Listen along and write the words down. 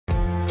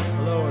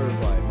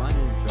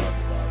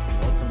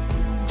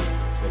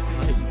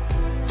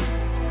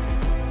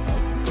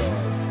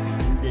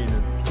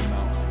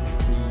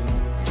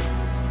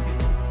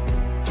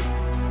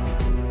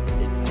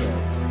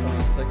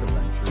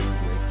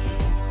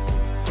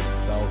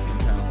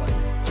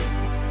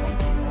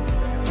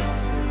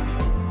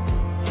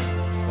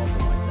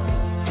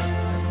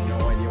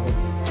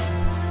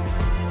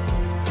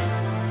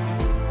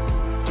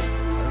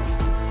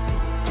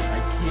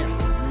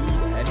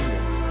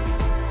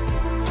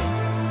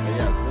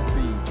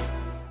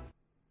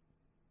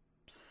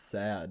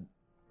sad.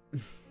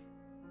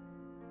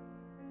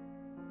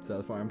 So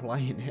that's why I'm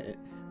playing it.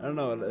 I don't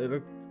know. It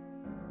looked.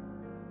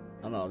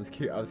 I don't know.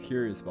 I was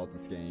curious about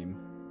this game.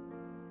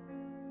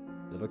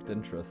 It looked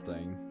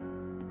interesting.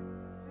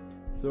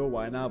 So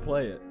why not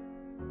play it?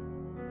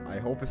 I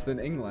hope it's in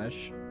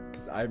English,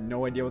 because I have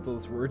no idea what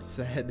those words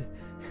said.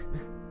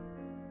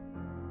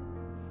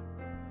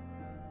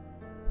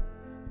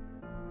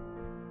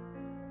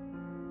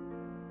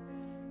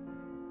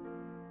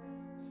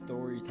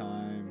 Story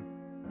time.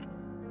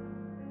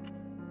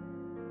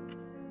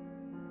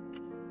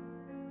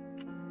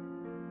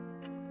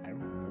 I don't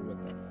know what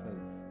that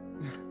says.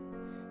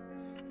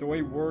 The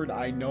only word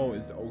I know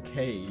is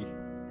okay.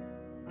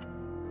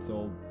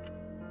 So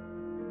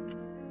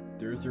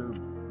there's your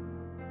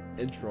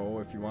intro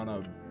if you want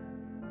to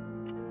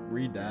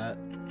read that.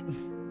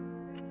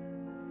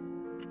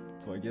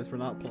 So I guess we're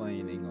not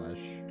playing English.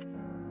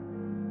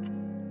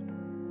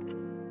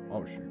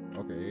 Oh shoot.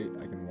 Okay,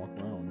 I can walk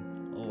around.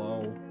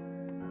 Hello.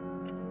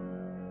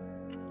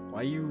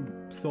 Why are you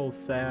so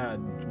sad,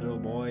 little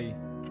boy?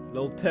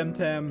 Little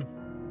Temtem.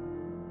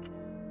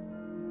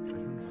 I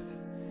don't know what this...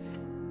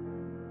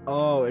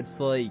 Oh, it's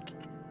like...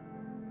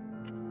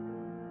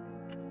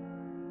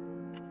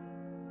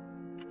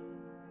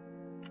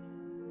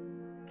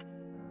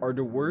 Are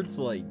the words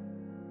like...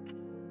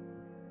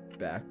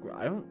 backward?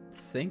 I don't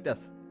think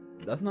that's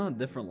not a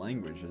different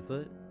language, is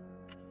it?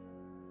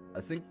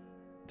 I think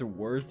the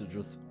words are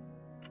just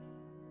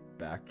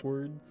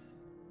backwards.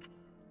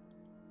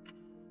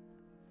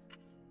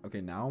 Okay,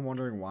 now I'm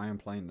wondering why I'm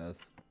playing this.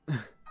 I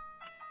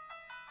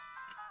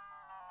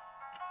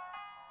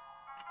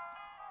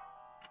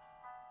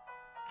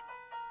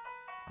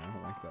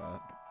don't like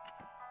that.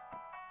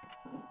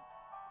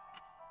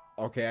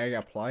 Okay, I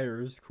got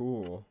pliers.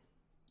 Cool.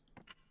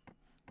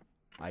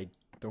 I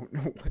don't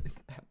know what is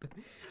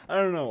happening. I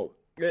don't know.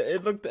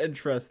 It looked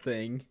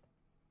interesting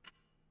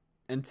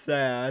and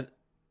sad,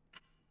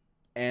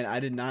 and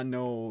I did not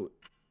know.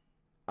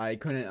 I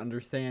couldn't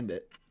understand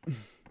it.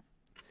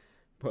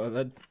 But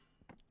let's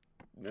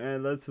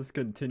just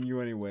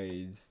continue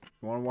anyways.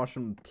 You wanna watch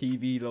some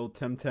TV, little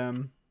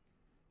Temtem?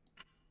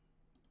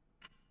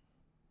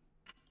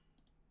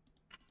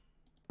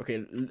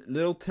 Okay,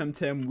 little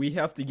Temtem, we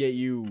have to get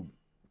you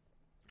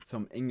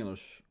some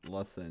English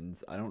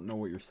lessons. I don't know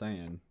what you're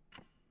saying.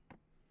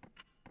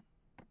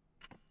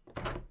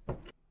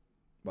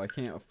 But I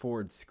can't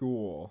afford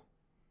school.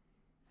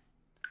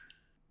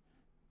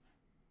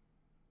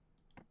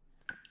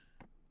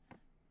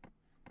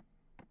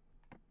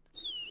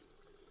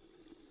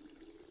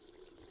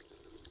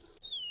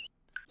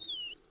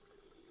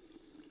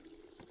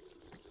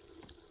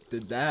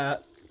 Did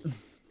that.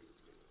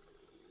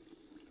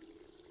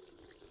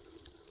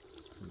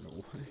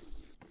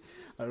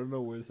 I don't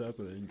know what is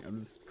happening. I'm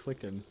just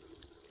clicking.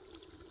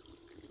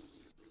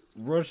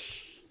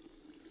 Rush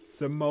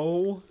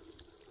Samo.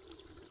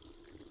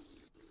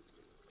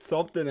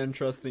 Something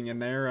interesting in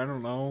there. I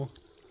don't know.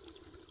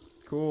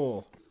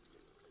 Cool.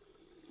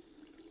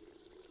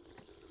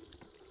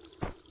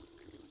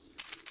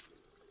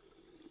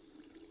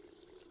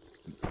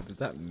 Is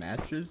that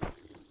matches?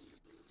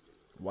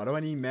 Why do I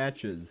need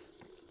matches?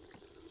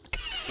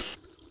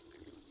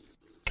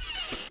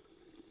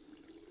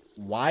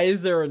 Why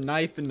is there a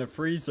knife in the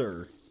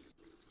freezer?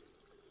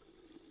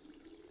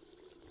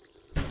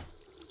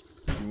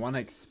 You want to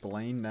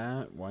explain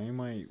that? Why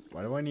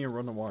do I need to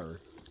run the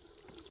water?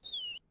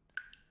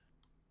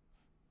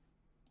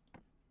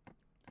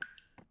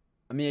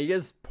 I mean, I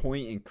guess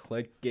point and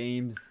click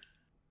games.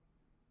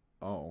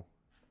 Oh.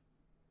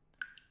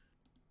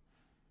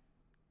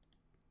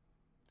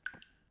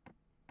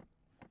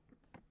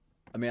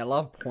 I mean, I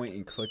love point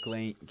and click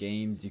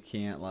games. You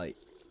can't like...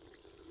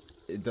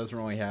 It doesn't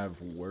really have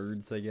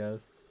words, I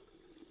guess.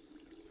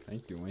 Can I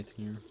do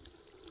anything here?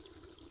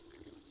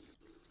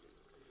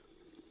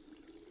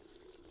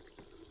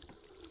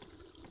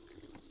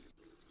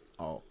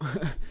 Oh.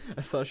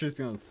 I thought she was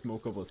gonna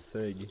smoke up a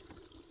cig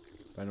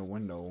by the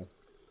window.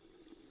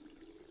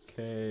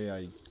 Okay,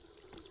 I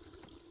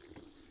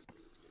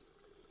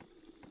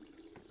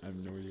have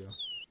no idea.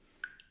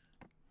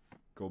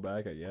 Go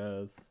back, I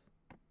guess.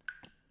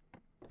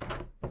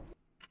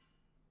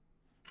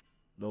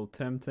 Little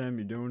Temtem,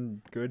 you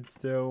doing good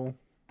still?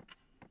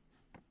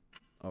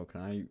 Oh,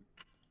 can I?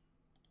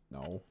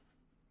 No.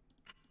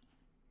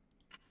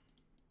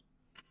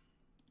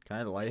 Can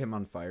I light him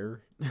on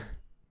fire?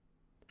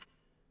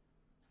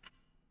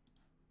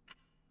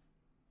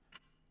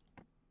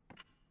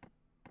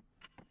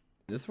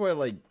 This is why I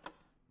like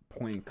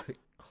point and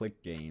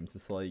click games.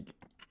 It's like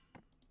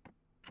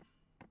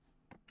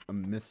a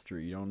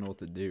mystery. You don't know what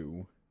to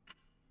do.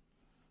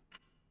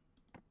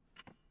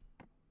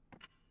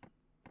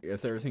 I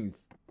guess everything's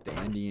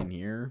dandy in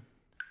here.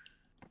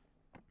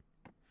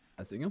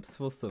 I think I'm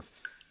supposed to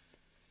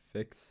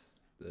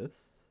fix this.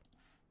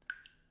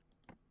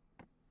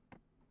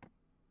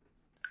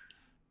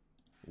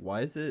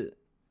 Why is it...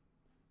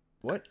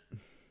 What?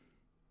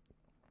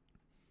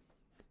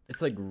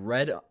 It's like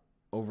red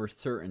over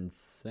certain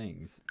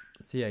things.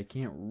 See, I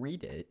can't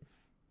read it.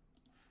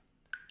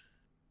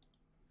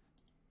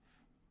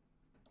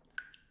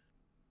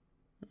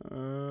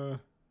 Can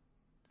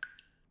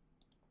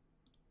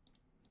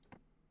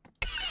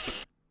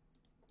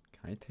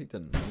I take the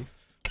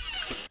knife?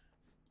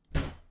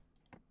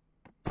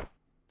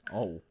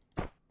 Oh.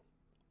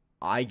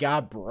 I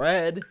got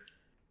bread.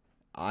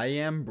 I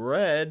am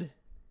bread.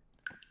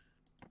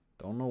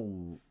 Don't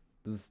know.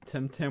 Does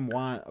Tim Tim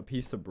want a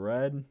piece of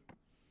bread?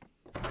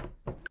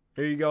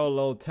 Here you go,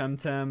 little Tim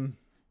Tim.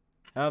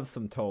 Have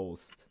some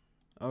toast.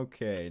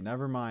 Okay,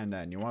 never mind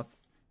then. You want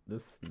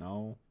this?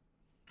 No.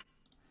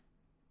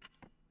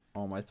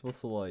 Oh, am I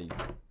supposed to, like,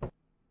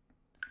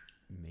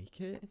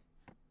 make it?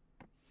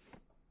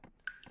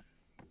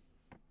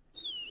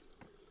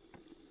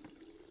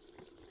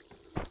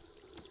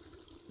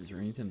 Is there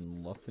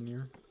anything left in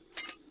here?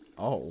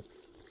 Oh.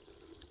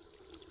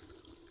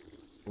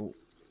 Oh.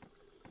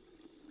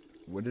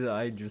 What did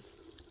I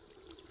just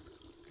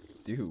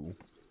do?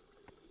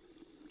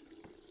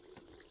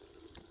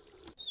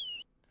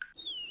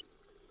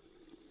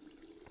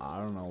 I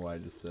don't know what I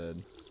just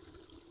said.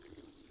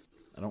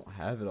 I don't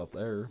have it up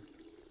there.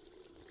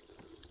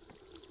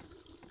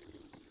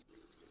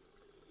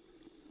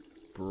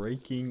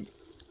 Breaking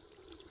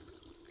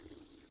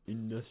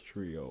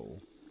industrial.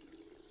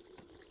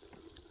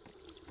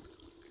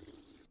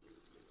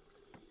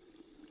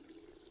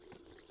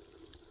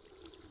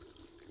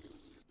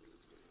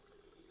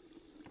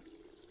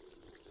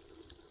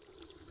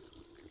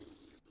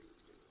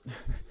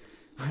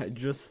 I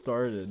just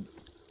started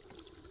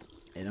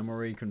and I'm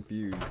already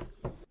confused.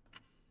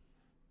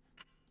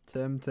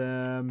 Tim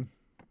Tim,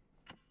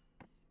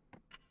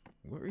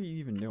 what are you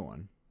even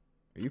doing?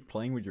 Are you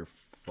playing with your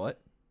foot?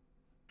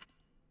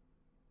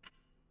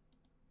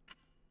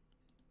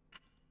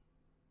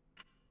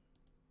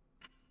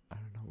 I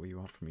don't know what you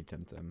want from me,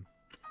 Tim Tim.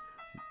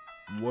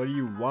 What do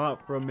you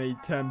want from me,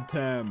 Tim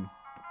Tim?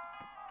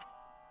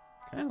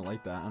 Kinda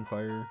like that on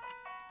fire.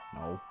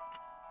 No.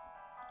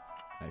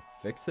 Can I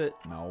fix it?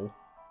 No.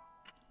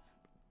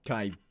 Can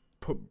I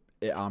put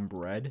it on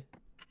bread?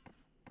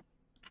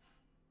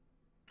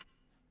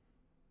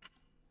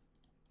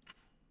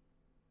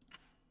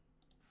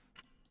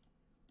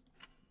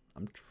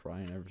 I'm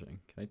trying everything.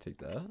 Can I take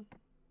that?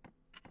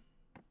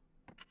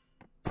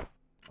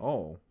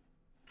 Oh.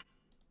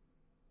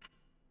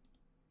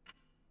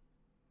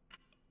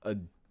 A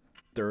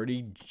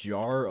dirty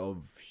jar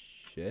of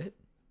shit?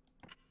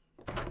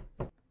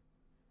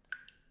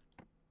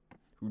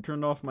 Who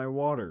turned off my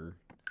water?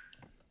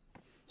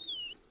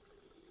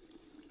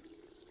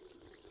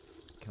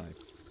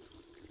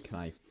 Can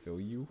I fill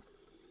you?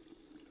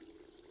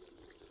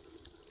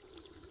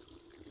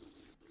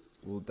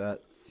 Will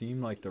that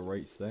seem like the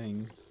right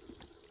thing?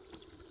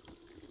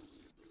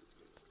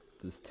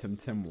 Does Tim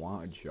Tim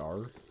want a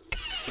jar?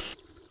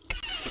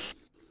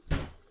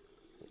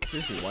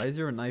 Seriously, why is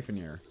there a knife in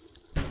here?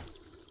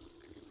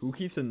 Who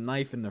keeps a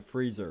knife in the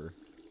freezer?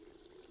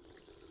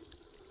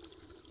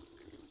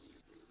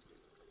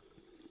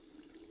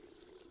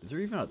 Is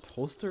there even a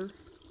toaster?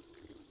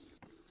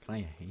 Can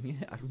I hang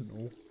it? I don't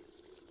know.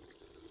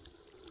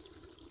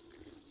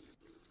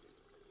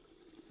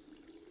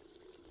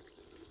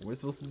 What are we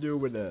supposed to do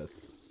with this?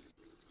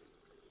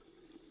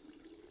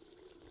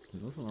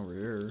 There's nothing over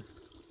here.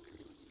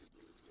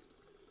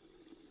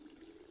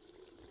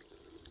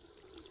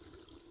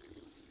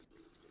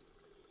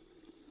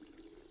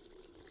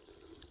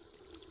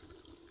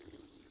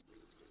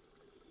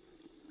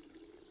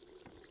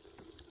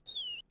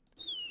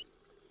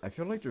 I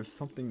feel like there's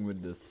something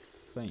with this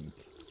sink.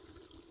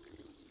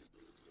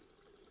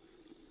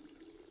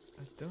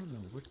 I don't know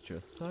what you're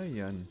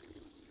saying.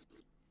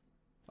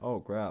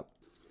 Oh crap.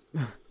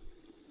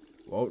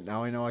 Well,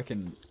 now I know I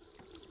can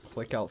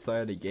click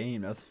outside the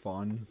game. That's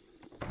fun.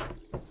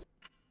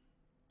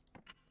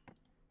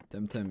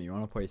 Tim Tim, you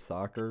wanna play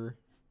soccer?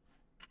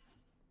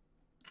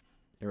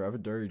 Here, I have a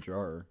dirty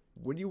jar.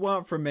 What do you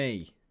want from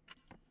me?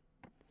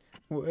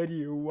 What do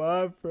you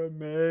want from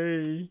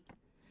me?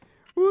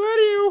 What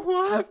do you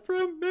want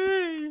from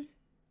me?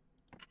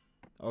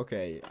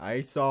 Okay,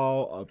 I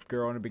saw a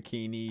girl in a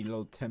bikini.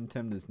 Little Tim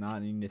Tim does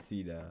not need to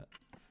see that.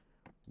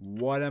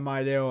 What am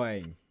I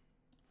doing?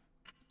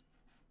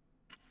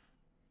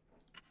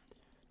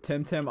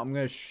 Tim Tim, I'm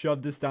gonna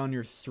shove this down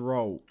your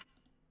throat.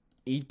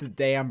 Eat the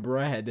damn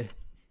bread.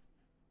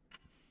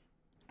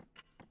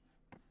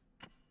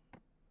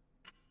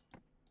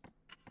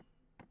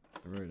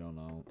 I really don't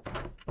know.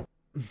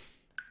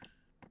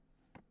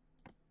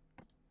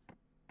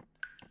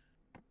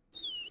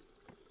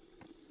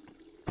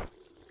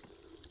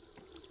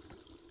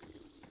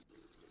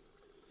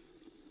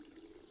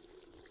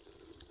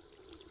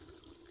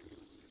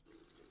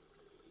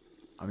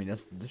 I mean,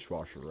 that's the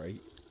dishwasher, right?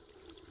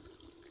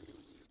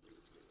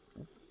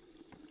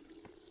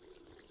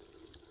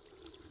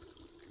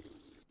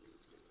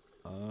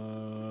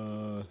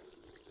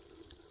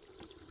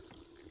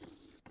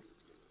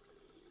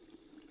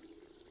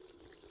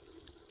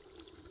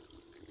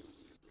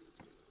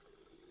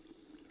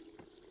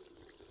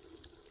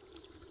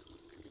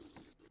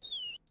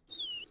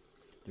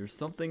 There's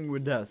something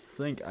with that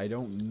sink I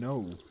don't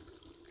know.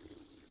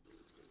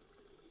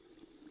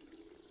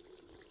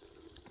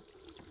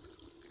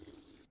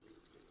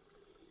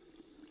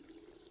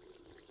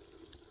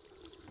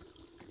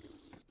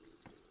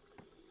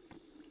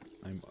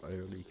 I'm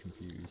utterly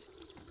confused.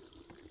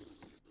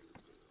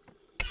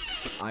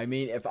 I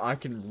mean, if I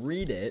can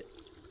read it,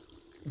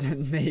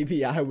 then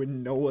maybe I would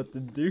know what to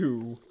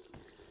do.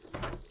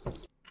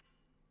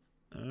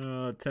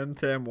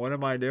 Tim, what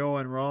am I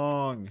doing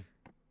wrong?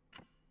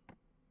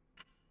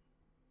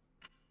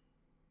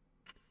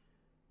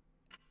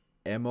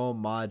 Emo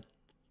ma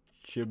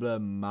chibla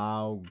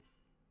mau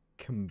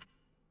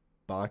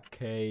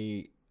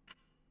kambake.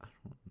 I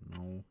don't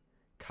know.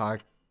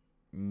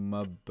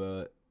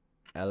 Kakmaba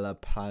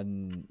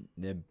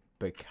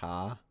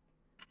elapanibaka.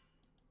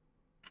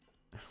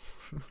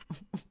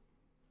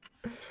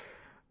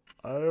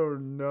 I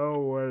don't know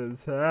what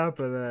is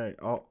happening.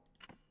 Oh,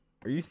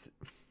 are you?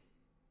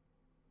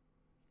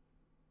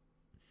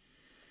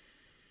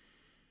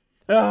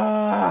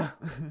 Ah!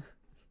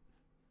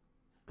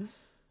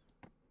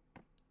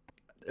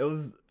 It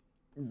was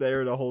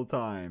there the whole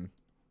time.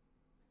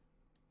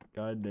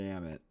 God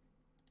damn it.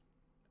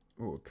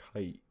 Oh, a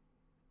kite.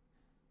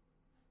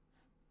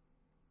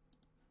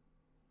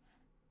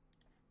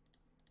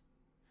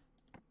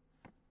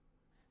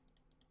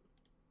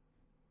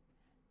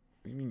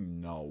 What do you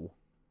mean, no?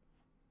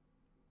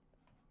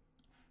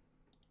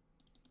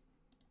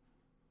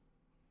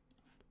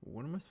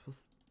 What am I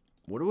supposed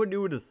to... What do I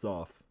do with this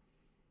stuff?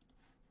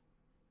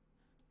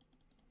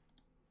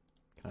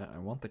 I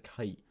want the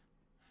kite.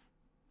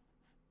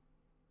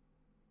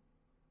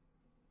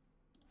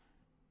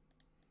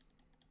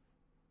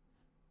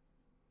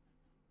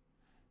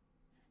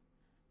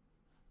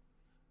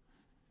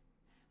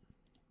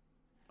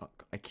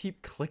 I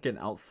keep clicking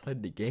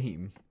outside the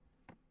game.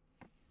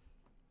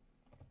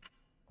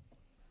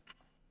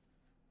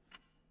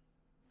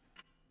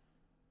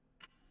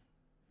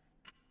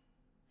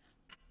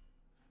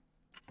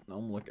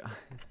 I'm looking.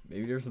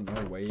 Maybe there's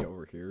another way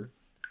over here.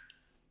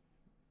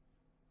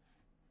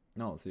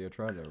 No, see, I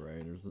tried it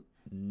right. There's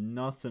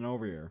nothing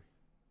over here.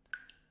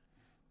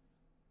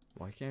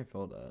 Why can't I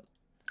fill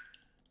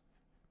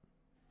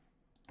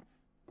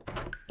that?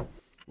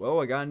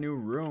 Well, I got a new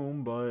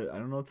room, but I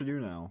don't know what to do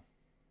now.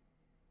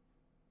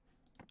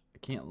 I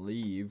can't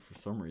leave for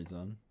some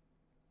reason.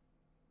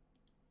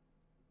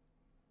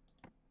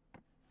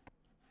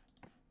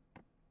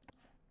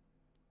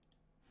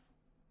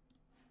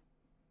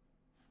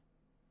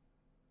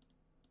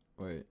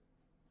 Wait.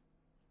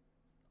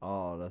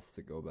 Oh, that's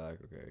to go back.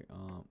 Okay.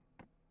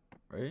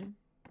 Right?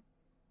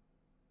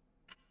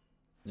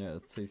 Yeah,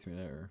 this takes me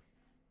there.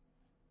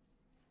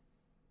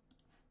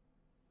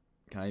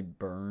 Can I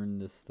burn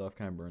this stuff?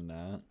 Can I burn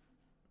that?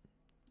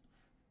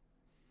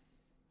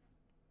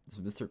 Does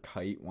Mr.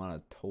 Kite want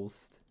a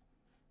toast?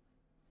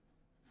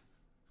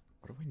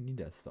 What do I need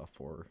that stuff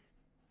for?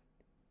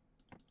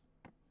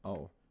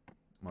 Oh.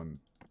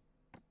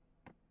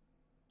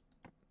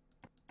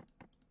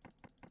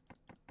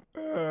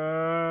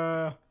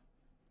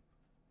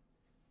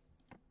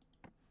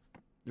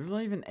 There's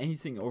not even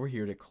anything over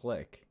here to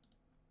click.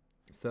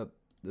 Except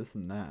this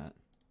and that.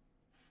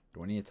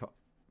 Do I need to talk?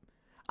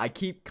 I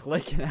keep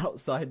clicking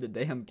outside the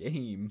damn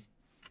game.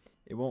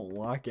 It won't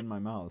lock in my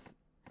mouse.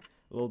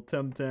 Little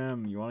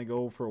Tim, you want to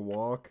go for a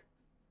walk?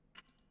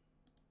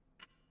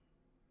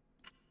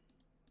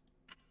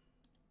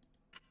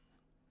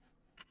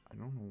 I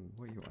don't know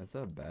what you want. Is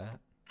that a bat?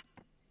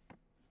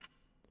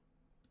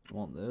 You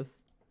want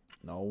this?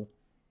 No.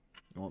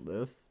 You want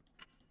this?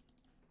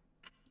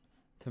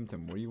 Tim,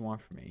 what do you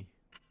want from me?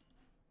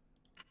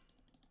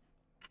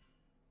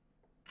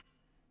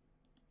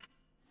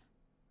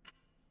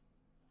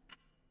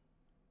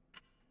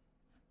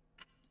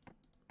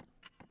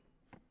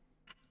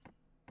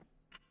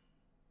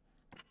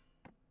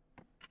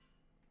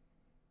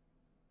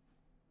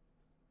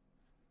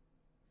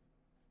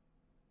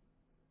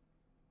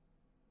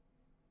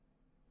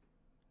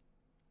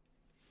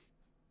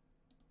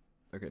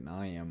 Okay, now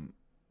I am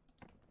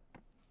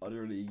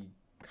utterly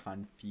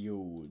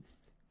confused.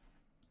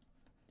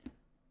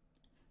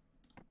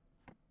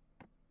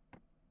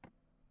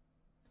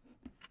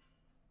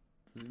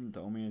 Does it even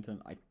tell me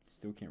anything? I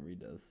still can't read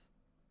this.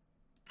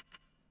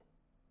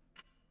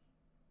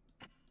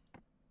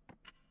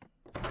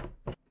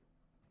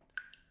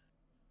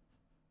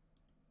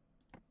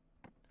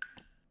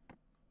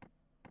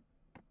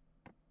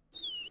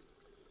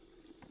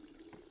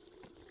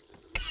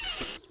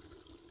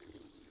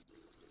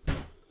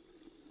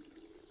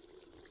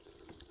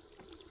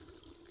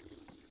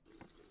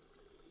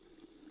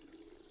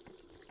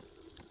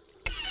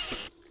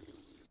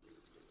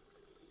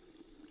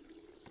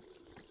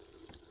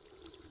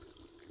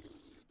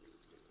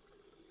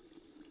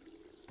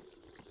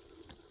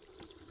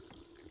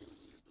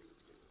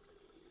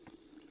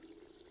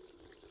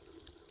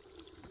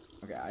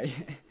 Okay,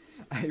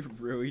 I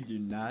really do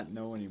not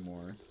know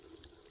anymore.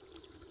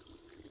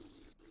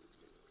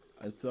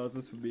 I thought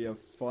this would be a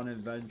fun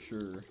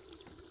adventure.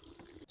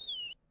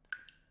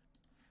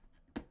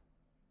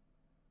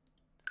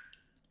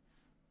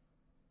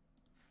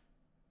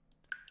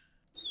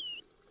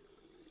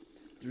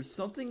 There's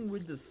something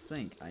with the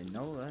sink, I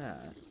know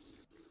that.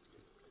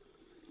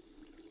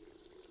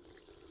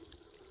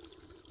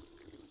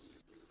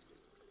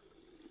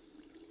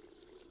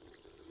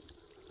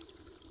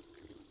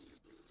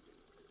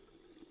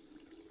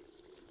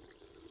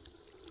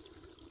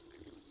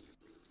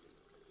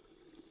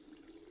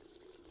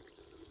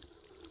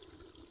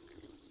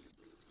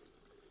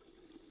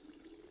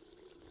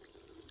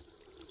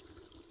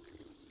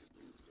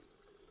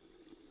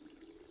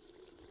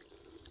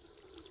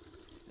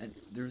 And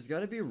there's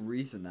gotta be a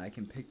reason that I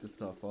can pick this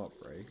stuff up,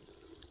 right?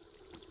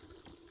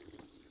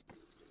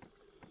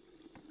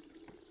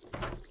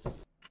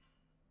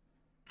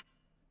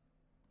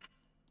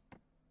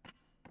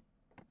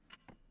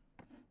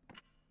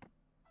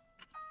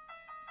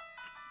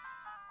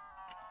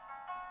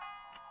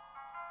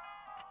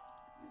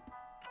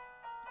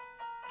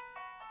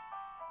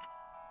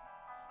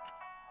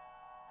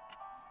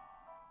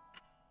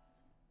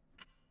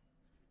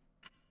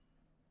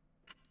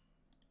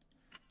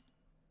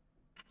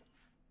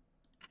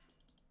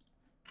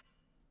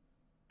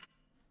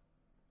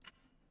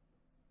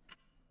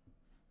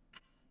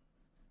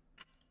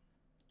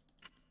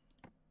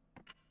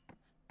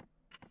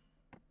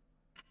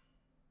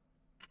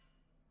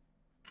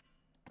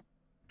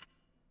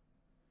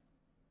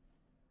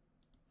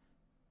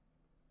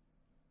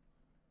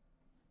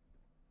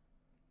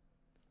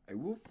 I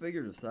will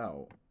figure this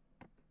out.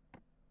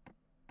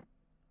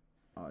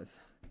 Oh,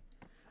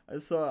 I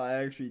saw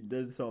I actually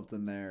did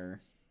something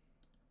there.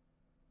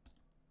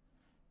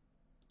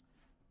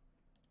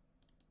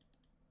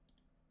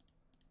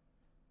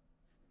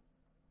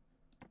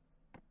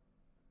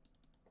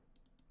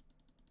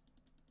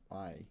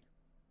 Why?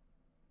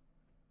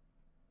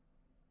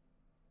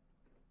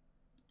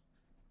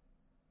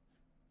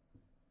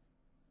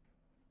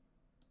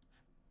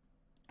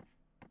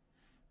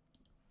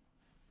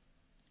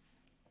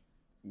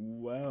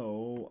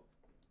 Well,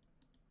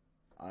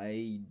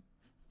 I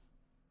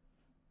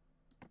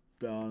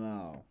don't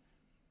know.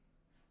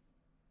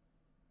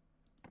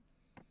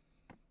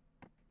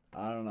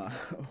 I don't know.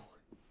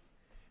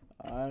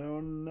 I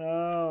don't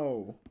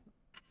know.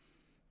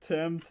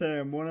 Tim,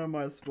 what am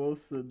I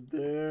supposed to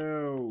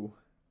do?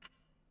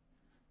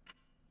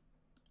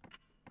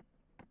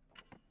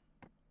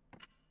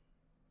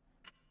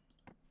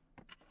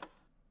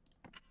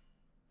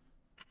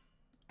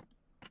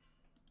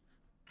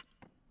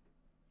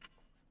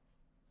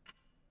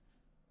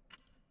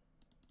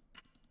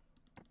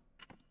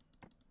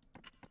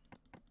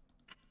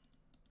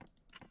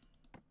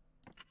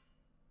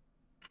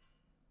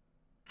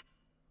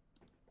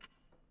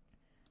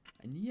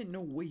 I need to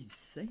know what he's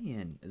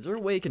saying. Is there a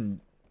way I can...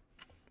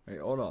 Wait,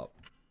 hold up.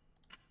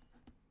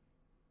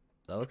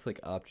 That looks like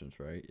options,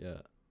 right?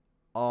 Yeah.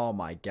 Oh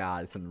my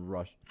god, it's in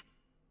Russian.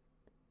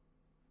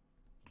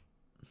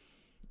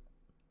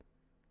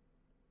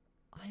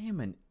 I am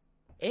an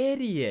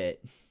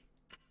idiot.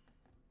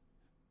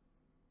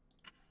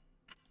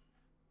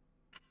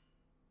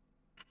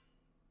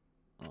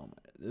 Oh my,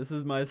 this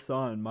is my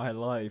son, my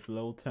life,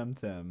 little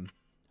Tim.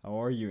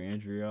 How are you,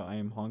 Andrea? I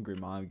am hungry,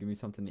 Mom. Give me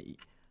something to eat.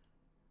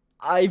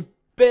 I've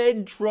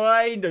been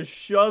trying to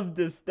shove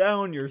this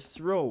down your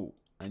throat.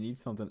 I need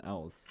something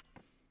else.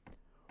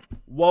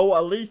 Well,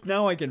 at least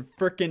now I can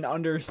frickin'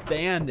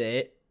 understand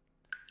it.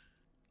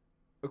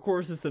 Of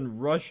course, it's in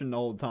Russian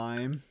all the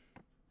time.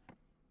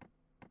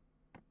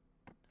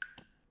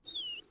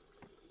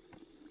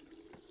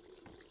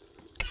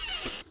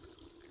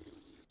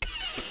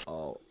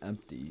 Oh,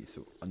 empty.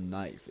 So, a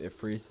knife. It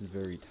freezes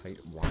very tight.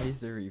 Why is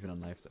there even a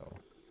knife, though?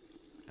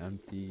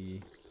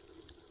 Empty.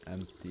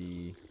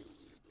 Empty.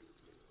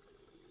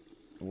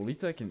 Well, at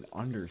least I can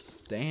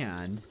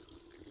understand.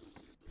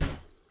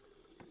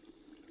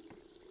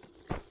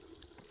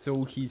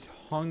 So he's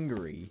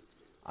hungry.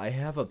 I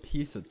have a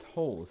piece of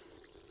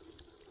toast.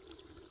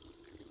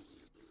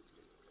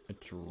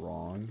 It's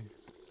wrong.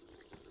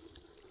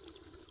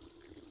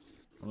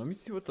 Well, let me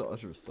see what the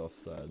other stuff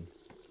said.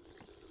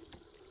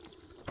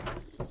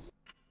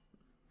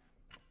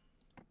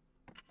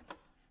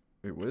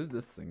 Wait, what did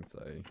this thing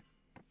say?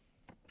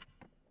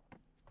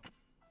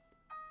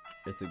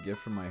 It's a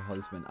gift from my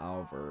husband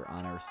Oliver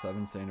on our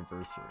 7th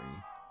anniversary.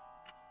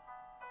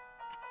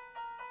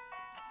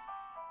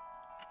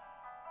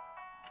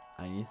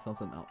 I need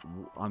something else.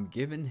 I'm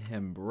giving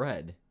him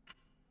bread.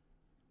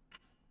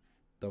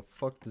 The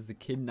fuck does the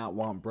kid not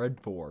want bread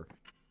for?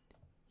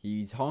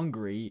 He's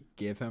hungry.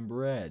 Give him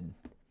bread.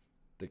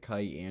 The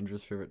Kite,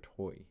 Andrew's favorite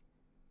toy.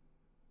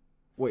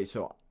 Wait,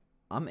 so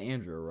I'm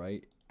Andrew,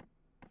 right?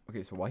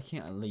 Okay, so why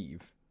can't I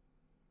leave?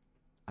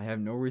 I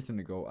have no reason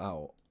to go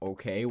out.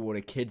 Okay, well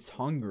the kid's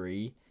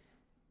hungry.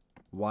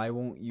 Why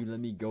won't you let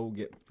me go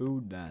get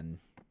food then?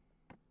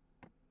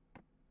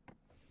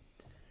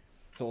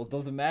 So it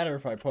doesn't matter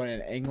if I put in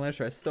English,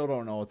 I still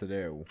don't know what to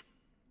do.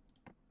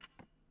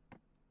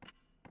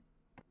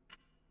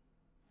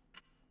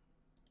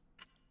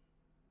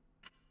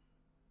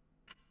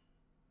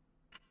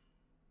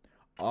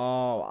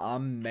 Oh,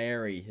 I'm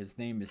Mary. His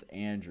name is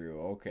Andrew.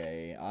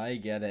 Okay, I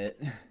get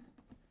it.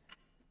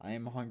 I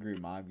am hungry,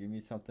 Mom. Give me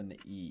something to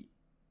eat.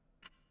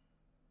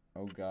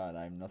 Oh god,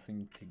 I have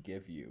nothing to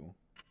give you.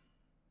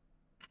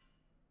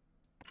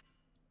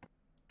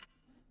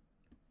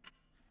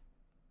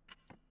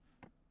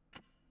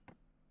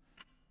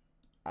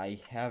 I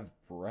have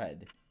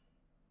bread.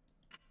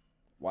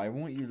 Why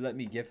won't you let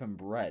me give him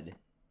bread?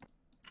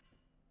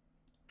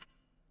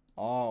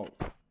 Oh.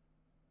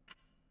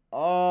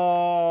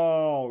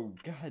 Oh,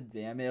 god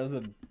damn it. It was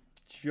a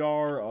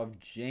jar of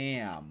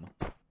jam.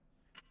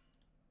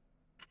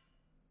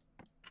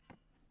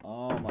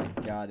 Oh my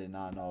god, I did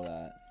not know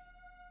that.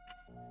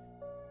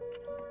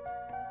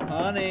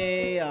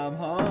 Honey, I'm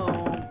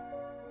home.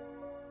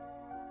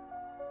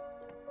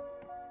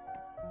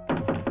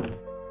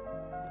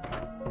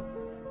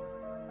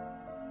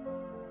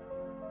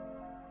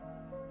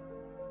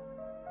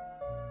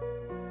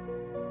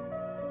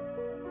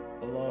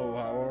 Hello,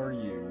 how are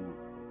you?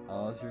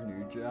 How's your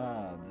new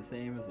job? The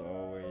same as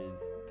always.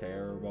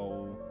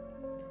 Terrible.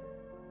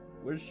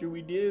 What should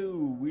we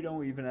do? We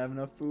don't even have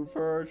enough food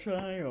for our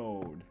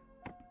child.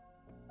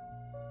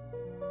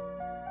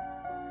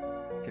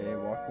 Okay,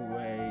 walk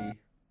away.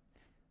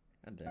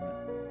 God damn it.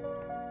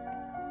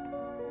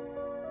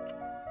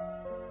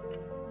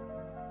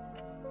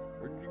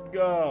 Where'd you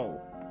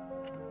go?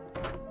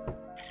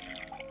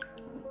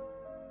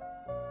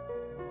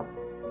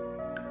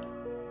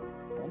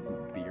 Want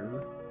some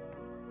beer?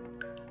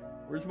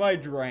 Where's my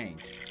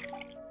drink?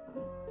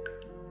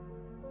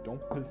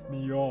 Don't piss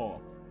me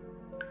off.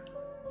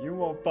 You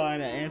won't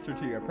find an answer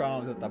to your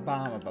problems at the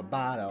bottom of a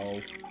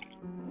bottle.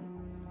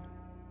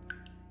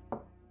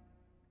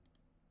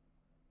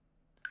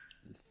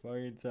 This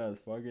fucking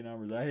test, fucking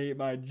numbers. I hate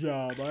my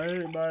job. I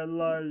hate my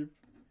life.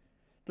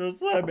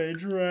 Just let me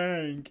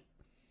drink.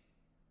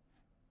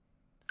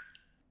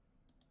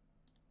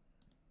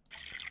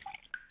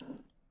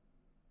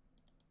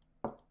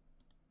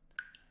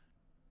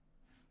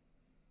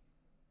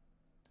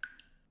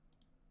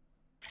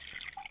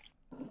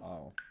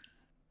 Oh.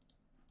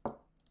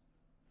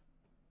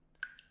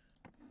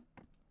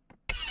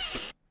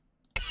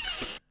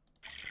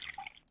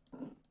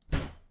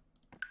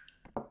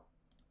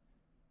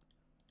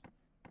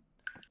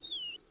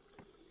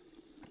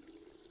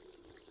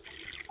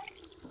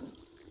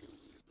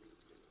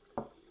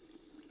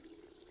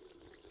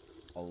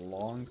 A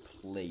long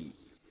plate.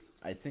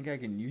 I think I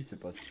can use it,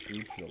 but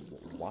screw to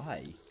the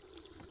why?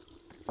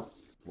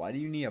 Why do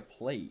you need a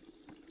plate?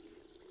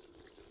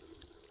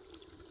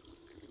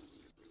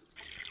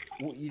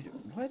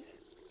 What?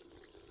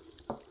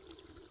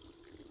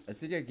 I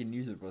think I can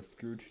use it, but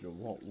screw to the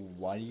wall.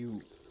 Why do you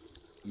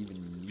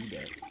even need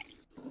it?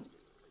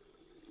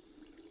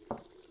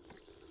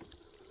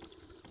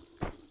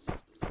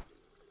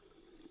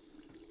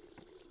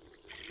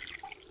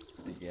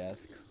 The gas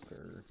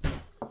cooker.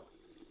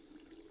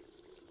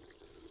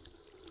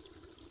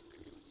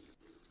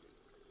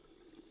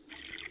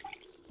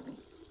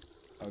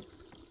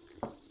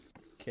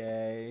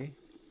 Okay.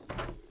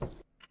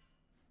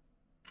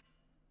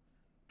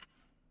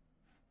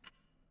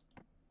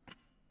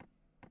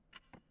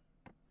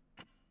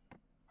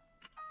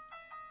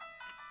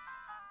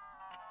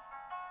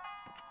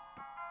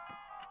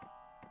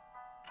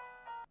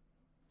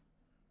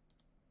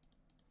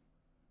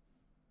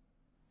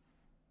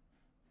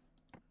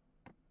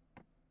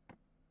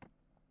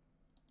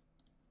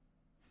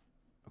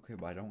 Okay,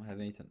 but I don't have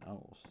anything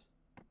else.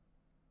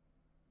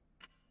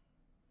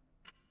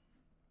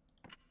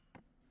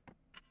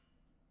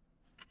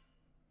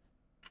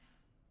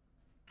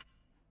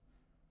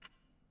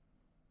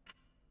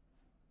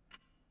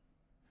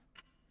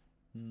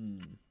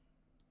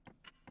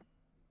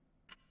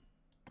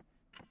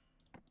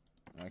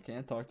 I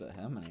can't talk to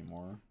him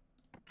anymore.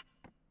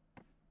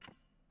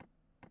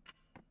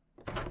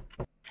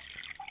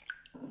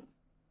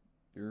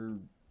 You're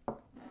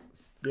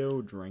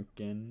still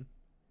drinking.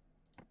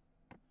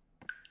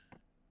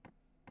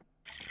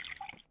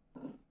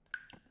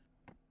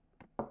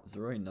 Is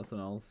there really nothing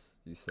else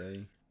you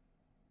say?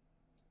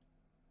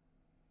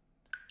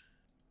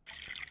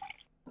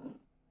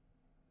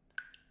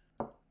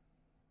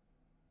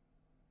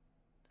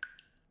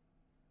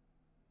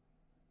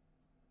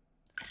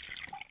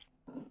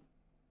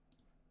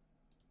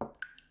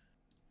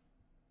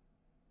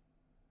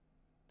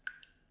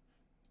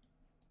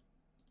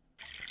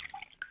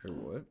 Or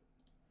what?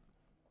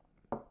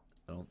 I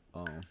don't.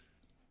 Oh.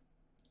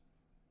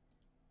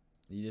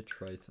 Need to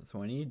try some.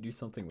 So I need to do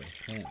something with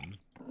him.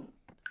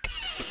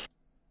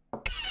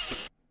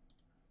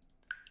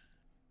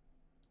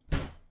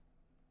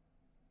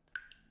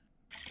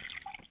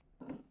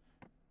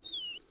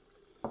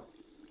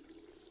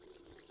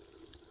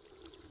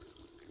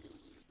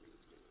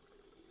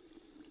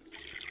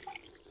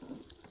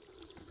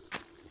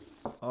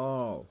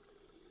 Oh.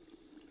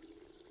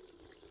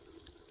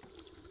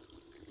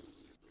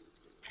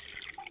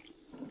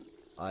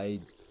 I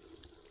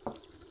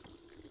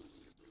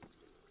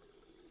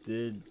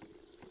did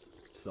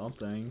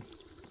something.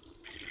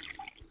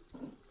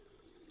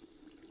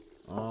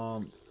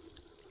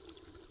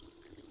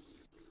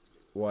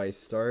 Well, I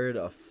started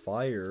a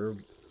fire,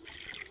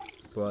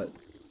 but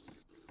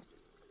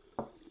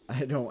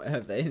I don't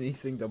have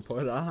anything to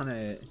put on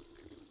it.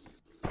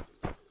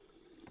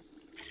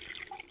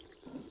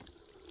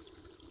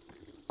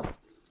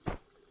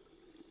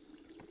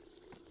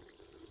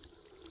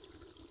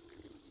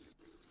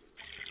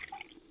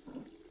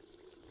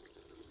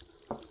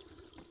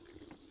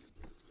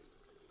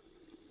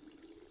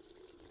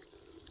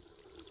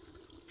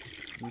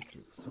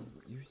 So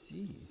use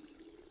these.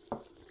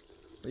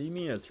 What do you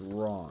mean it's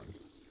wrong?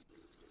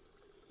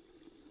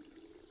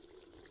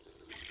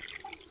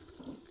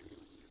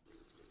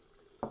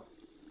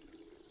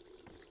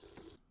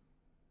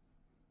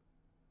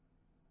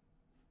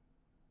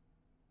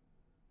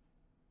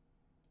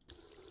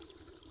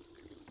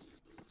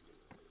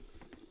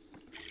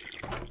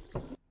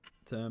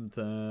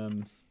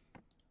 Tim.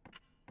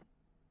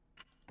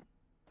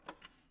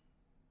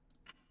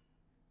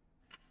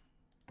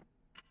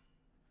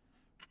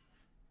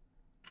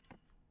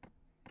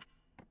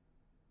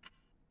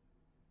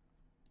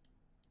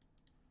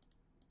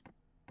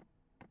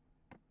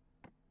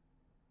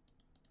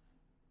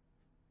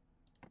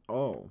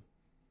 Oh.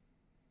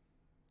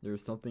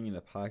 There's something in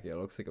the pocket. It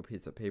looks like a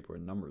piece of paper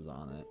with numbers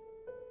on it.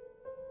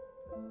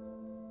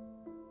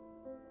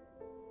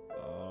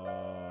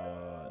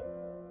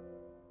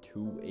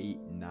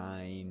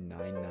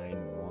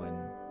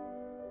 289991.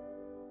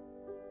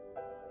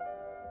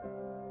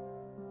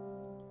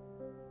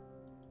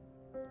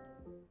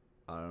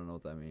 I don't know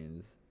what that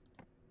means.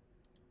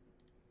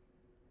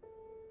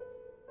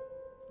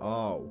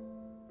 Oh.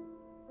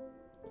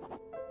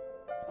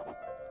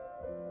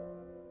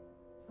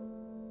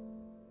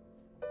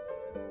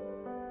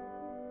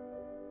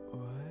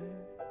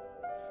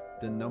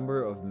 The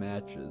number of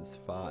matches,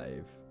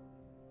 5.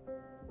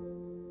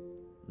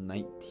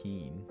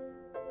 19.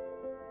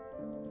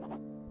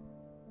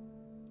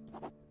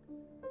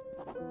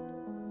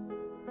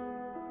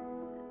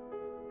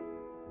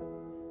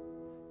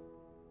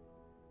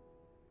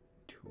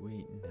 Two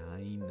eight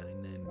nine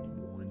nine nine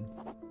one.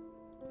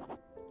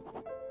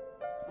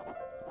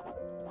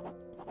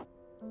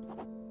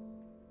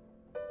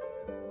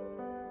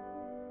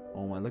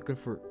 Oh, am I looking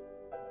for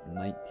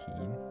 19?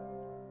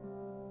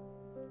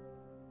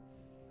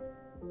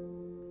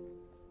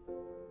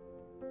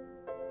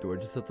 Do I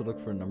just have to look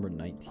for number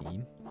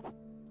 19?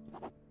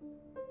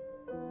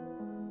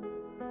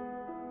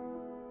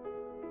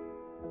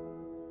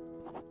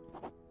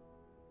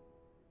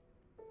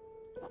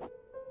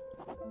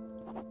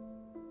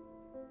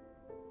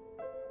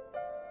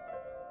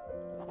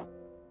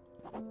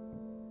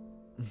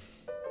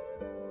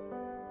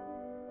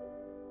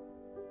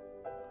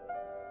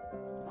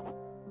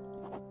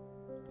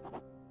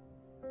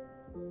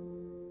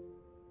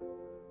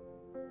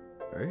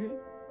 Right?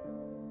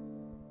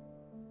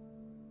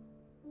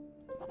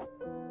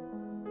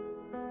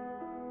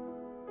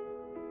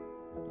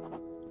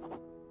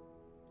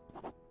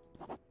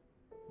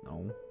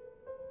 No.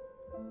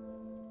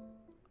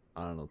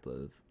 I don't know what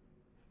that is.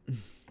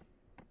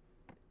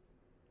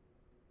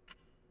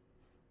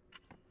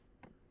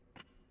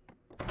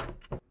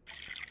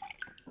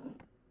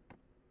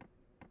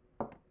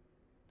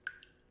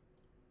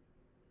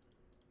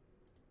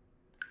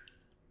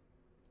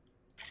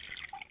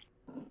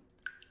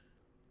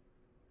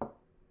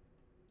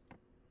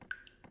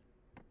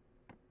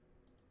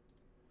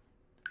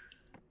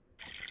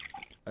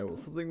 Well,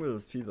 something with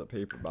this piece of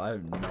paper, but I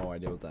have no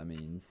idea what that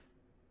means.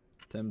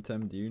 Tim,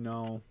 do you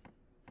know?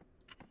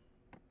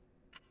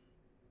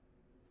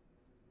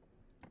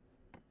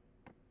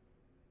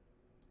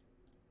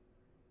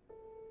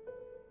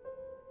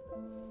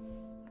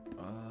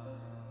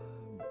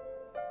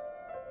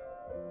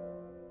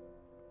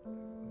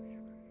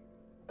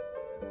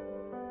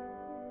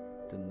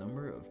 The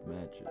number of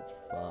matches,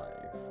 5.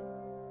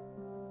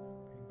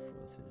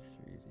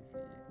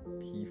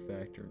 P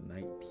factor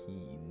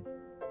 19.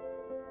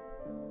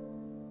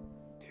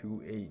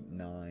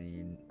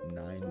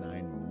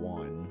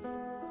 289991.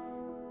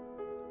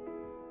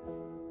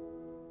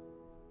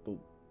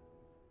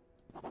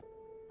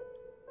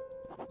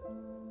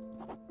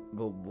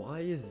 But why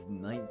is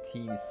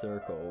 19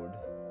 circled?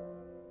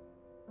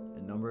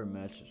 The number of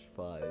matches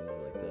 5 is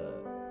like that.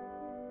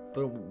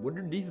 But what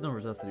do these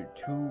numbers have to do?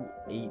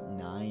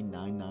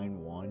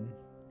 289991.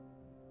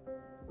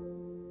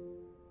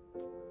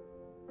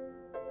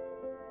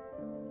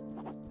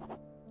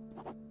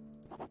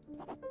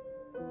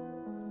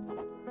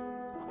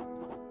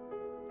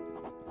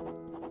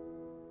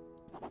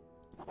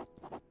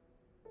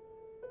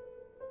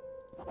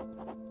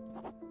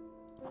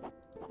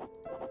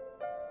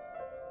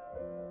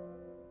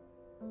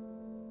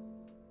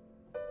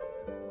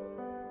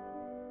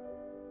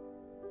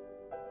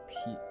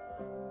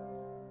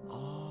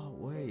 Oh,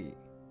 wait.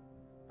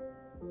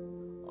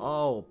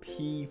 Oh,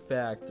 P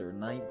factor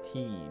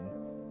 19.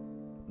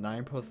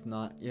 9 plus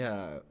 9,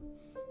 yeah.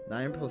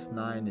 9 plus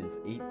 9 is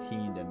 18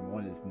 and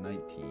 1 is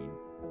 19.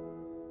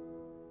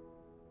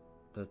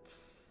 That's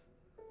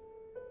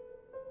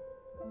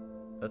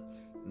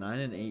 9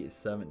 and 8 is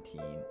 17,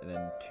 and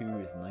then 2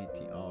 is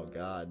 19. Oh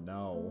god,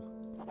 no.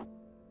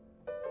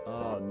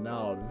 Oh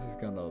no, this is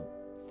gonna...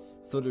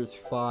 So there's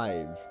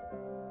 5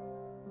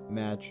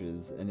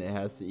 matches, and it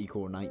has to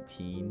equal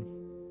 19.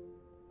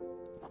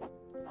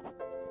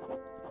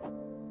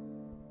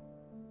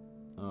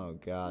 Oh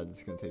god,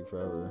 it's gonna take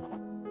forever.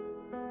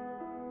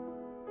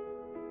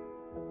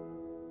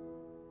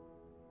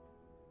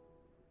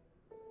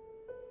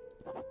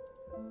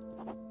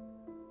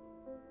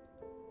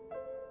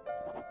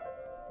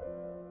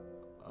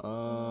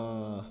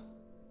 Uh,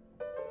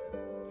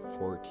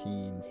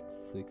 14,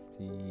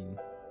 16.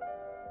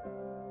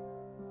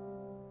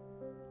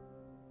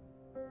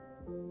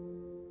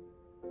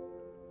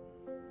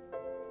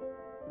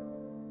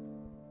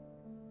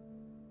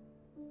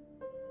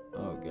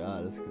 Oh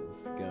god, this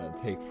is gonna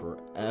take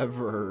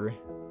forever.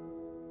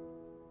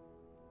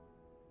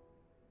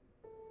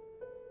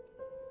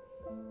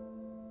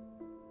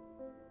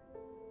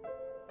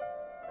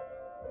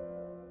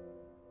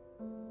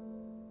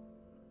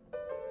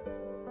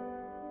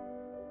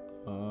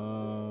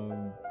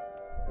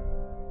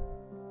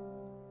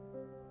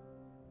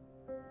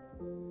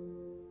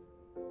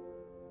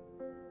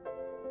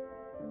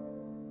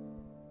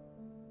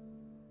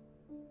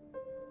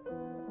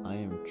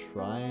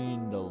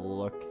 trying to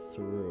look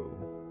through.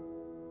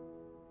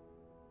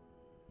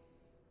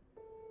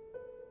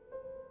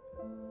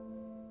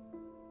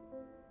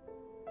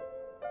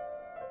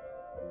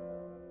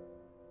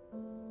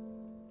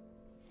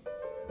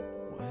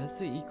 Why does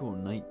it equal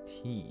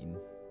 19?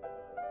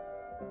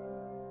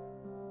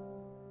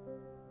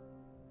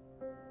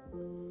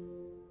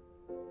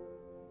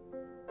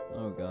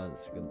 Oh god,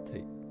 it's gonna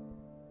take...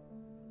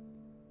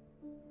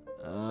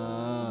 No.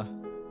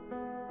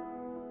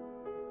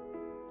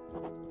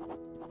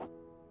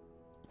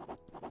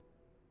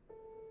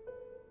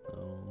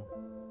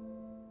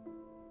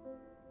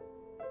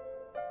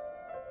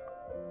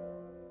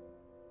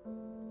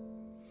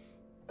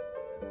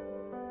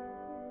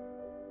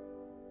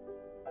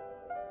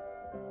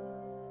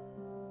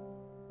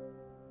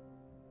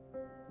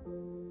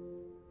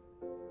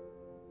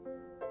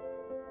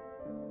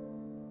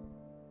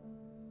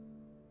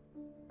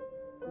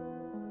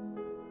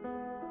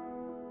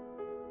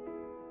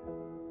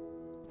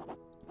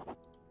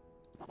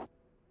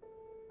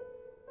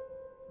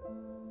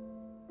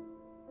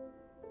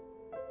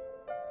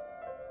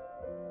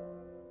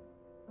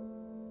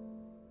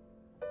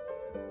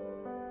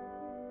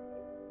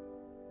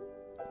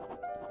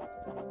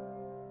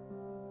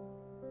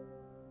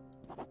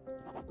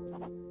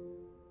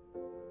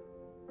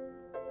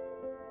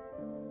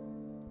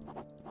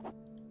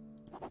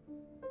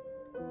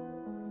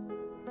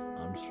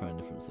 I'm just trying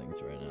different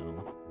things right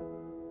now.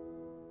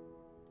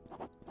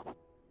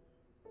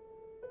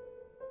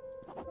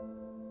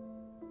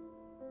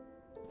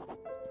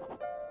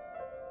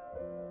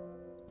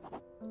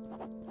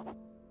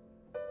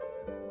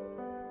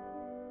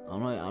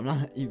 I'm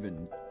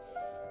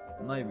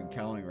not even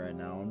counting right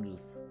now. I'm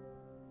just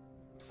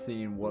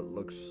seeing what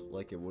looks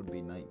like it would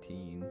be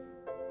 19.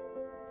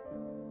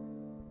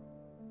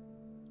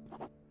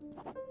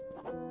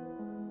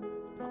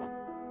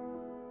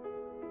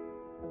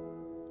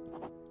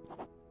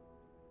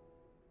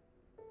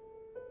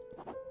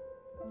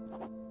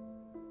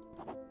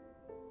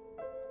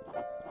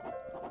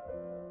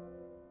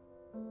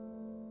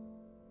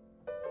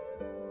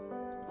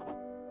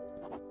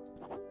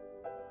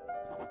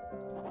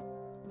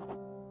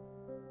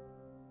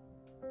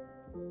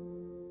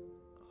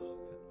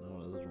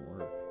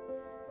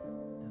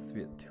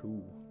 Be a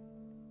 2.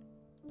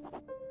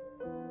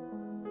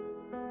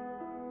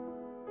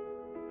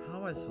 How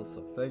am I supposed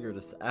to figure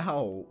this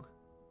out?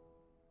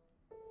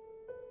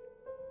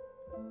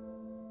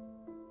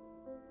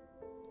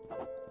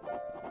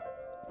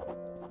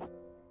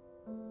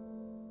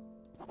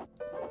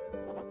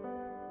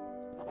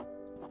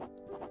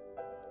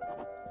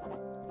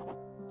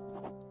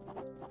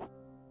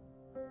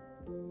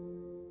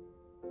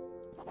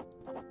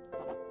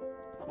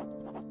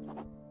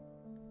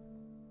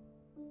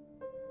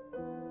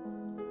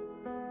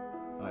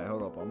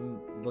 Hold up,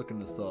 I'm looking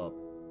this up.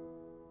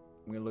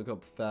 I'm gonna look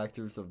up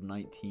factors of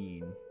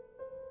 19.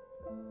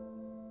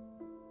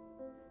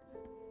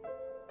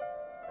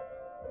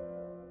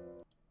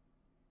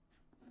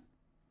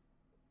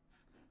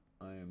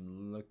 I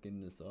am looking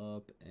this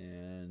up,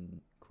 and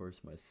of course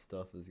my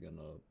stuff is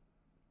gonna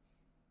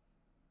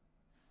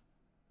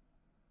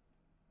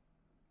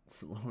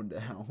slow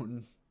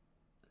down.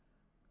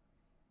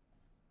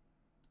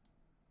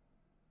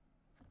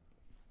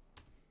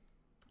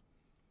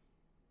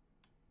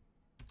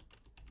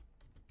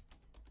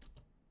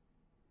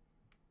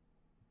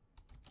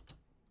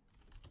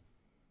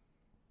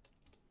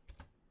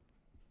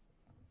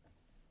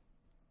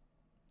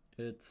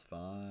 It's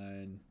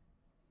fine.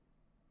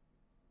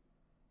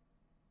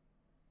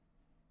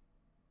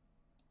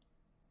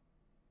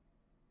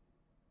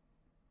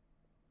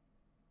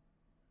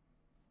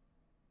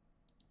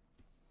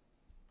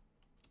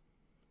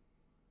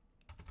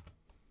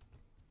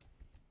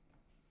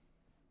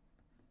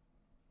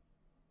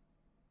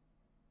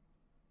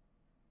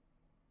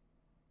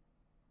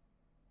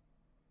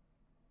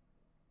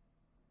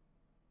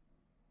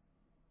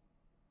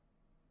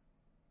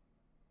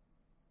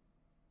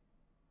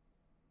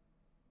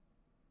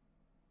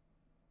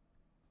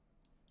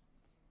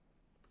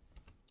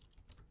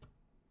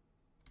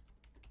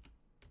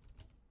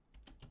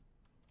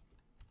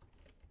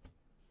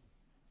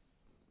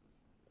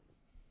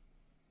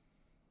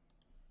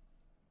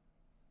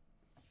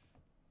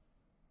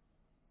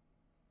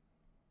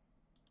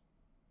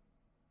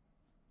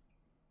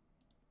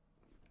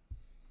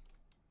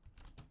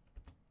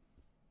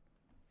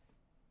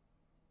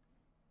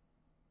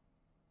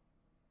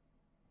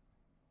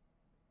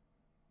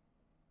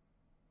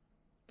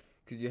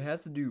 Because you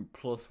have to do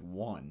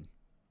 +1.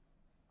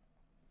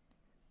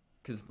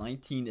 Because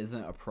 19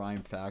 isn't a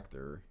prime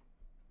factor.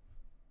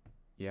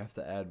 You have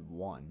to add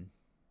 1.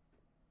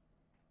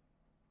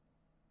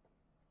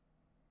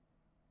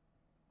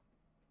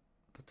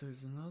 But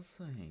there's another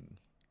thing.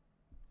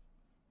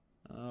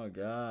 Oh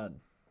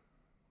god.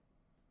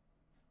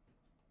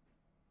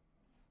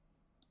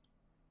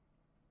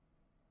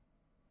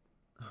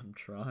 I'm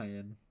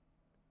trying.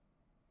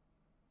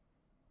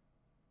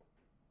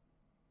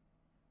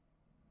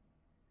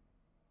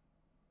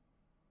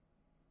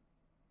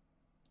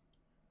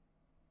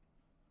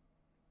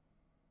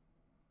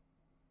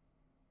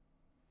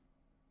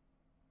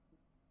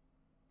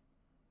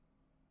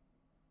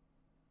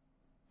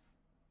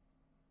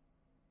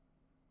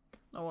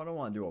 No, I don't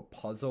want to do a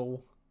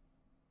puzzle.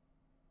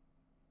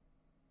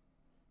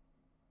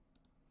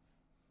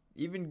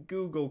 Even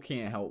Google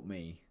can't help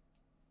me.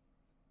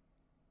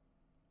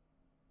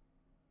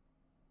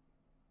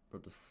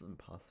 But this is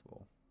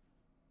impossible.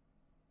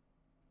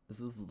 This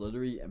is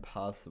literally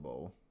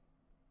impossible.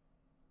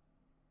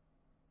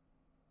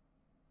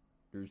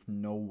 There's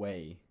no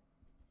way.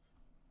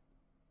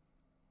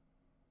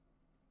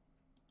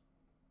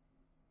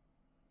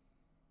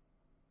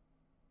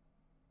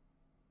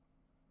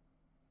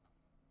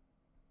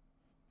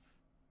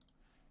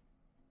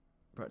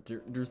 But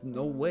there's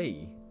no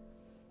way.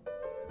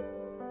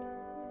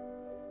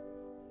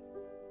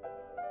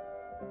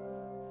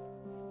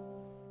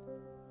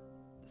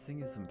 This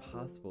thing is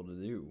impossible to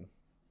do.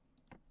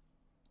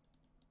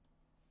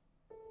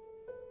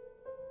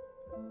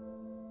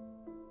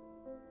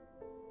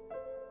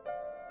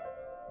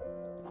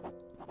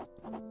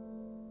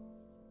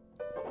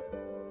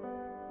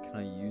 Can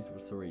I use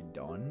what's already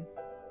done?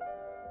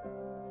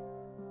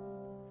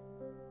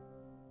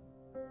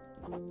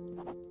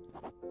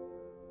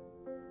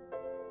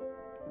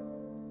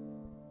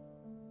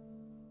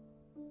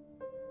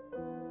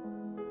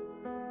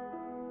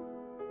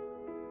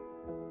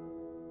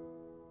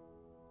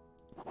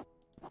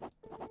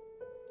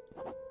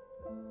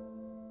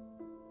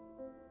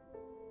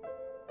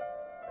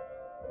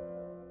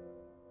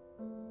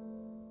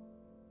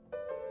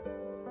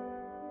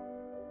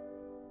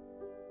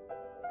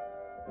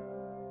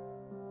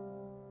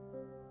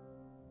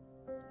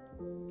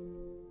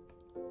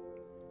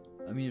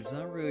 I mean, it's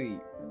not really...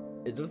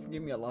 It doesn't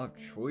give me a lot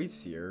of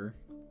choice here.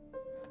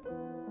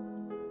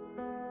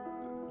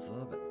 There's a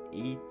lot of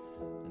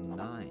 8s and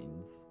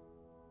 9s.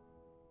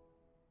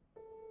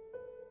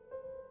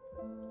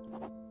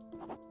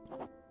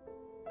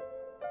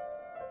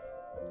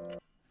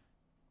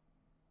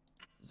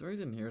 Is there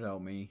anything here to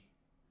help me?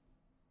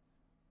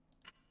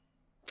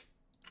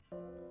 I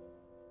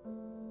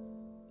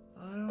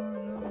don't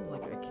know,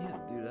 like I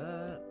can't do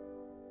that.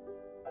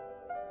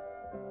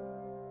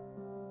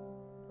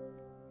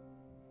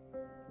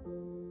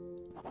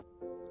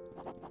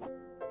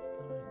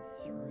 It's not a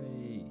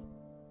 3.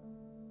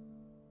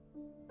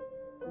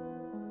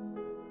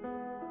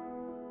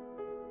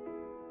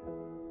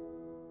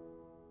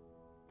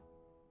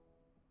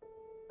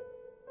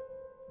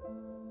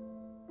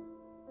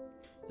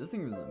 This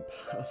thing is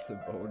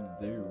impossible to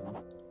do.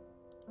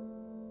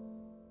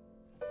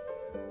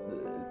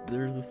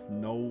 There's just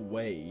no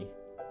way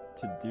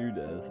to do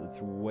this.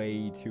 It's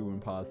way too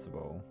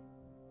impossible.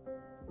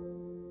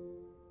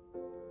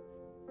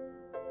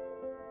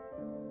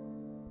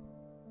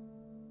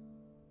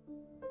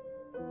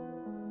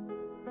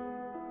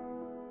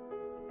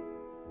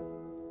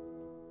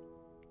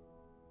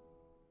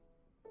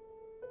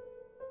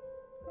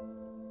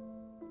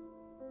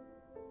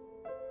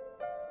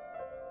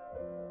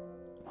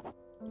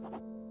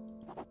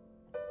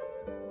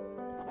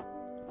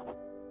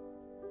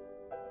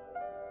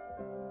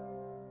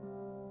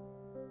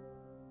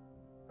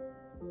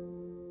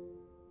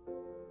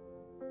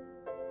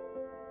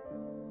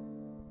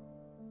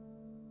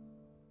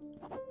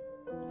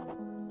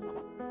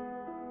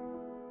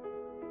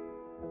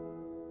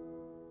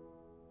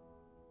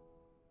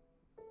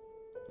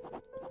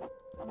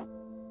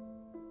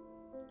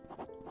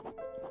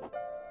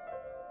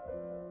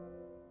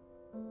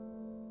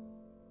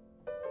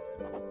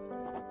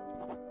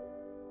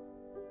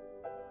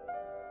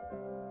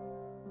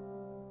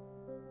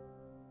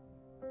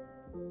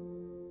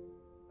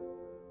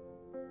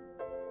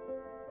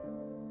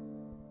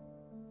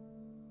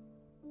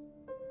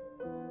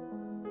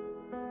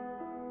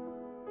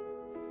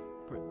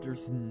 But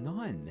there's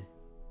none.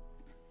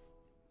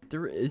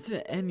 There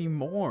isn't any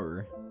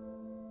more.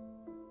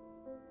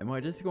 Am I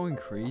just going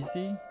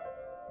crazy?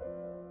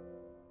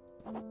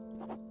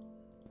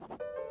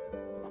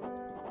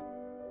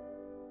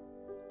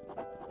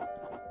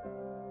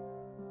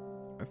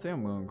 I think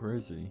I'm going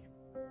crazy.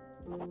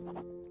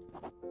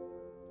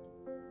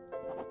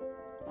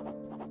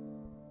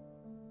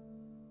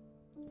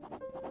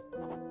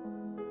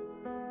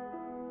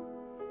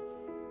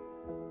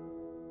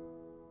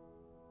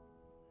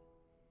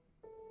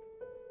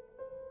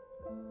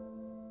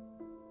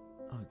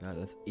 Oh god,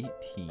 that's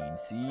 18.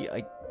 See,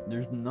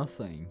 there's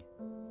nothing.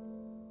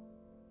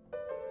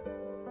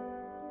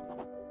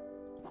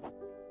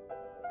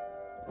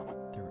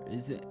 There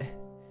isn't.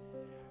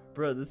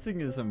 Bro, this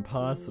thing is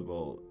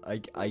impossible. I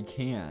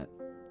can't.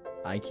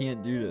 I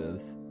can't do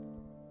this.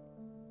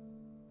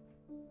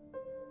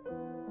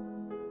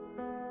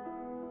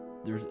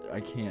 I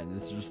can't.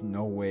 There's just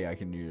no way I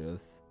can do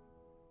this.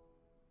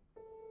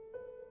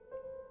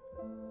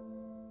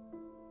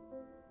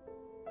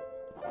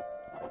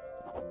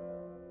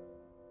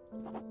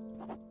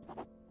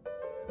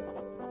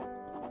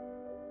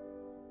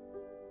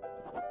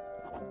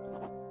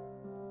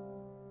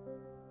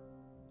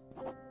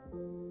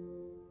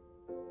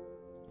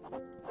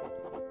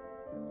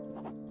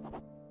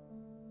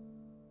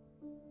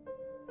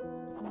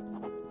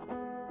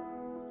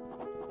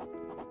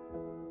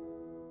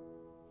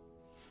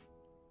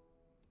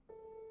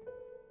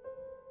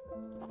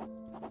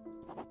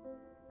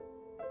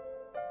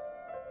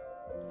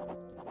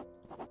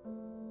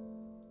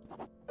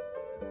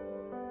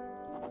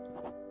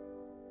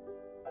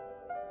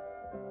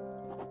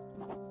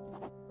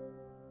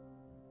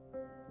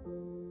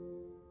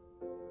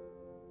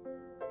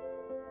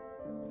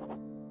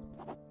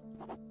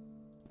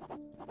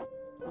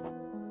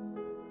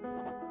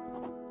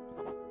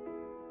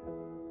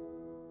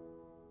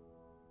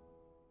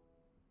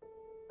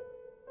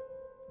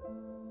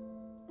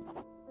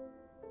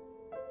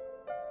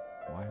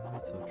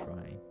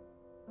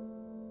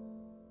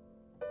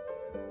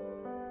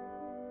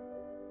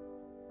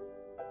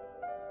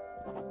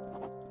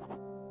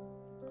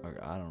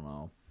 I don't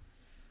know.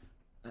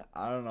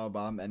 I don't know, but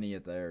I'm ending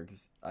it there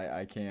because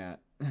I can't.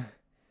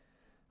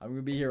 I'm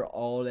gonna be here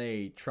all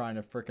day trying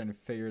to frickin'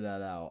 figure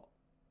that out.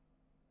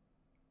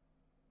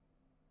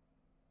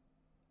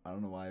 I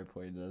don't know why I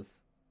played this.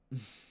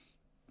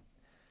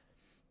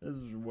 This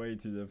is way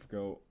too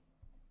difficult.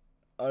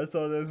 I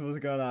thought this was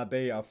gonna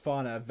be a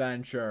fun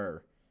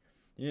adventure.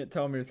 You didn't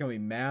tell me there's gonna be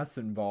maths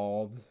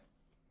involved.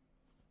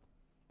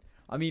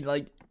 I mean,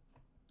 like,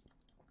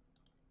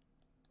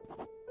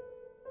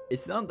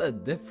 it's not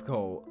that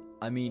difficult.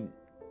 I mean,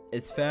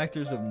 it's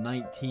factors of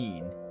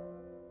 19.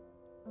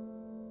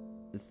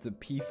 It's the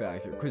P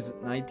factor, because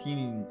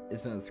 19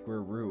 isn't a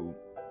square root,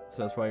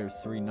 so that's why there's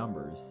 3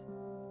 numbers.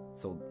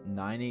 So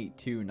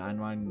 982,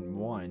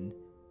 991.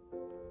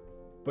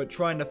 But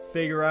trying to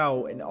figure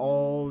out in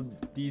all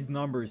these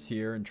numbers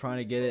here and trying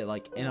to get it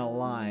like in a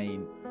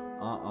line,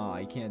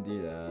 I can't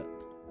do that.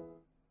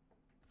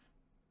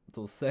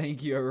 So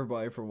thank you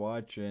everybody for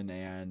watching,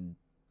 and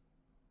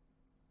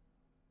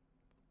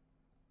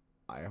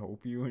I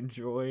hope you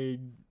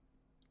enjoyed,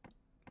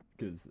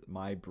 because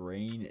my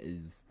brain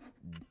is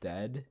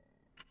dead.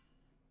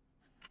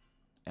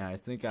 And I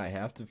think I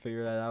have to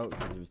figure that out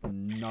because there's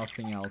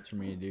nothing else for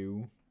me to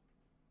do.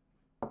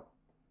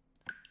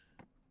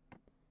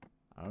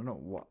 I don't know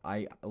what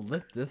I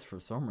lit this for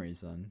some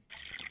reason.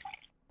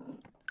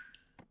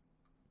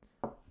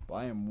 But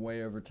I am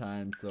way over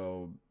time,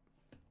 so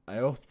I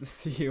hope to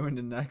see you in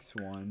the next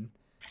one.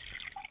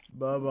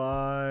 Bye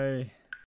bye.